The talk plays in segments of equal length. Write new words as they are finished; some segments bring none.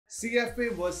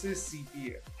CFA versus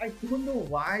CPA. I don't know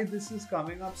why this is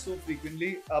coming up so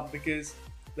frequently because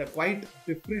they're quite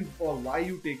different for why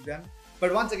you take them.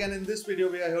 But once again, in this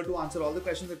video, we are here to answer all the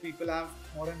questions that people have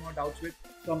more and more doubts with.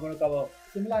 So I'm going to cover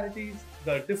similarities,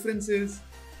 the differences,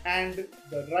 and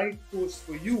the right course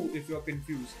for you if you're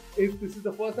confused. If this is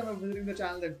the first time I'm visiting the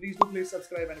channel, then please do please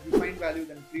subscribe. And if you find value,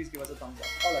 then please give us a thumbs up.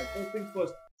 Alright, first things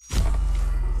first.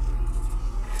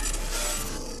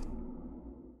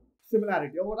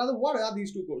 Similarity, or rather, what are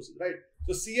these two courses, right?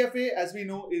 So CFA, as we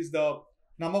know, is the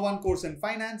 #1 course in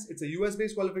finance. It's a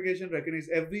US-based qualification recognized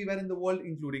everywhere in the world,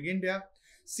 including India.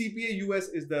 CPA US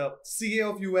is the CA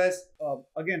of US,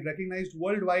 again recognized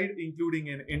worldwide, including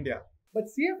in India. But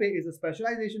CFA is a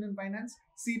specialization in finance.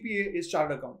 CPA is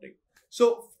chartered accounting.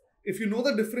 So if you know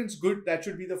the difference, good. That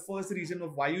should be the first reason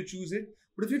of why you choose it.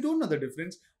 But if you don't know the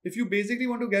difference, if you basically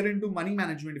want to get into money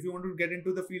management, if you want to get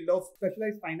into the field of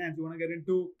specialized finance, you want to get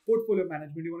into portfolio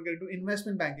management, you want to get into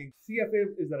investment banking, CFA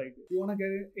is the right way. You want to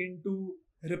get into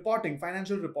reporting,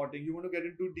 financial reporting, you want to get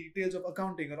into details of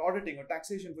accounting or auditing or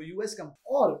taxation for US companies,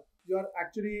 or you're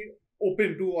actually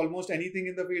open to almost anything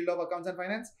in the field of accounts and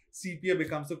finance, CPA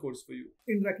becomes the course for you.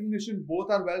 In recognition, both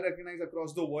are well recognized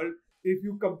across the world. If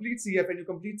you complete CFA and you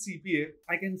complete CPA,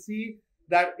 I can see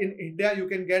that in India, you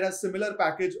can get a similar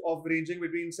package of ranging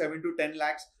between 7 to 10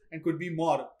 lakhs and could be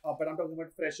more. But I'm talking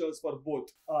about freshers for both.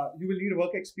 You will need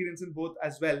work experience in both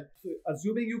as well. So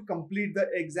assuming you complete the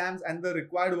exams and the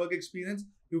required work experience,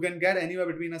 you can get anywhere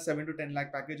between a 7 to 10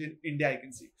 lakh package in India, I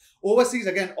can see. Overseas,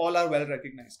 again, all are well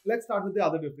recognized. Let's start with the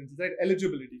other differences, right?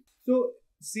 Eligibility. So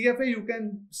CFA, you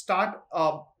can start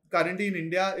currently in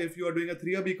India, if you are doing a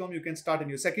 3-year BCom, you can start in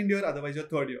your 2nd year, otherwise your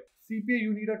 3rd year. CPA,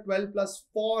 you need a 12 plus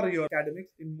 4-year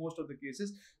academics in most of the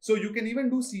cases. So you can even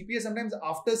do CPA sometimes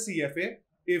after CFA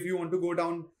if you want to go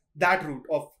down that route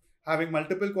of having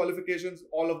multiple qualifications,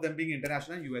 all of them being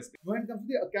international and US. When it comes to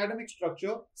the academic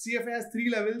structure, CFA has 3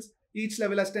 levels. Each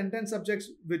level has 10 subjects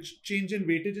which change in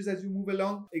weightages as you move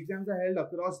along. Exams are held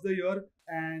across the year,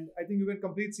 and I think you can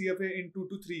complete CFA in 2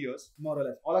 to 3 years, more or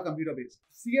less. All are computer based.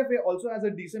 CFA also has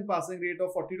a decent passing rate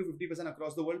of 40 to 50%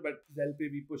 across the world, but Zell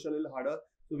we push a little harder.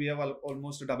 So we have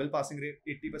almost a double passing rate,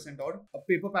 80% odd.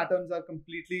 Paper patterns are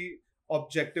completely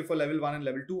objective for level 1 and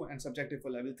level 2 and subjective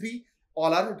for level 3.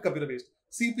 All are computer based.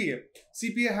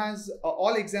 CPA has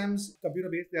all exams computer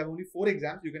based. They have only 4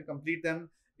 exams. You can complete them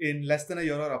in less than a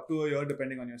year or up to a year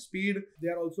depending on your speed. They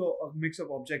are also a mix of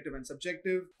objective and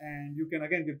subjective, and you can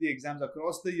again give the exams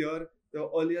across the year. They were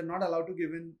earlier not allowed to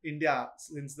give in India.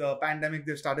 Since the pandemic,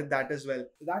 they've started that as well.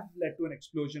 So that led to an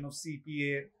explosion of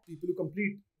CPA, people who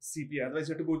complete CPA. Otherwise,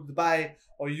 you have to go to Dubai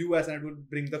or US and it would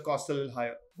bring the cost a little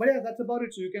higher. But yeah, that's about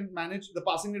it. So you can manage. The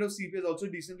passing rate of CPA is also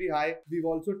decently high. We've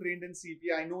also trained in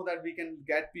CPA. I know that we can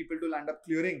get people to land up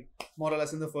clearing more or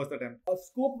less in the first attempt.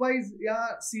 Scope wise,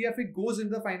 yeah, CFA goes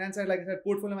into the finance side, like I said,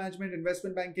 portfolio management,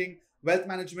 investment banking, wealth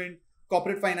management,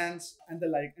 corporate finance, and the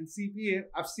like. And CPA,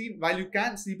 I've seen, while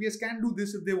CPAs can do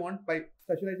this if they want by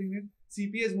specializing in it.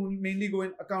 CPAs mainly go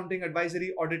in accounting,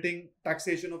 advisory, auditing,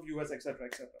 taxation of US, etc.,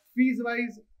 etc. Fees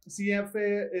wise,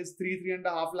 CFA is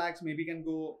 3.5 lakhs, maybe can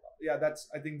go, yeah, that's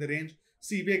I think the range.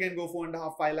 CPA can go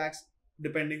 4.5, 5 lakhs,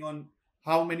 depending on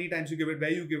how many times you give it,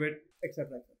 where you give it,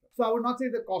 etc., etc. So I would not say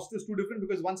the cost is too different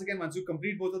because once again, once you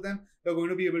complete both of them, you're going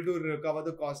to be able to recover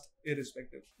the cost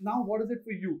irrespective. Now, what is it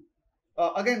for you?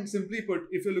 Again, simply put,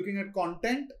 if you're looking at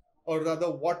content, or rather,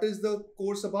 what is the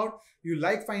course about? You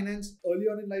like finance, early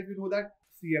on in life, you know that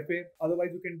CFA. Otherwise,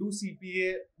 you can do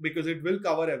CPA because it will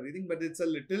cover everything, but it's a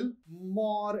little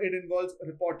more. It involves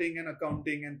reporting and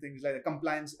accounting and things like that,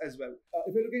 compliance as well.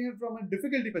 If you're looking at it from a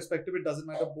difficulty perspective, it doesn't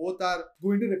matter. Both are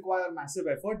going to require massive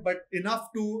effort, but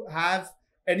enough to have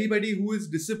anybody who is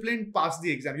disciplined pass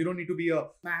the exam. You don't need to be a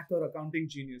math or accounting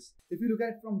genius. If you look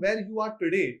at from where you are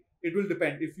today, it will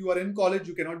depend. If you are in college,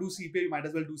 you cannot do CPA, you might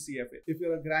as well do CFA. If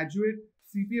you're a graduate,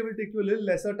 CPA will take you a little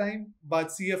lesser time, but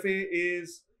CFA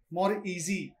is more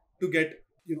easy to get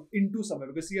into somewhere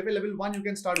because CFA level 1, you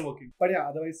can start working. But yeah,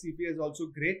 otherwise CPA is also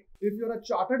great. If you're a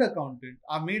chartered accountant,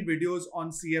 I've made videos on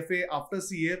CFA after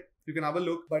CA. You can have a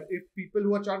look. But if people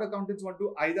who are chartered accountants want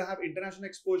to either have international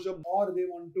exposure or they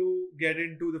want to get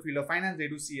into the field of finance, they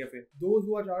do CFA. Those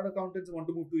who are chartered accountants want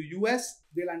to move to US,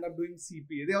 they'll end up doing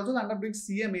CPA. They also end up doing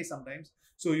CMA sometimes.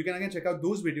 So you can again check out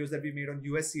those videos that we made on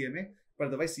US CMA, but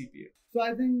otherwise CPA. So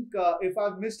I think if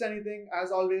I've missed anything,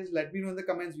 as always, let me know in the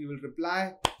comments. We will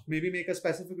reply. Maybe make a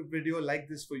specific video like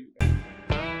this for you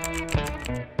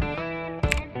guys.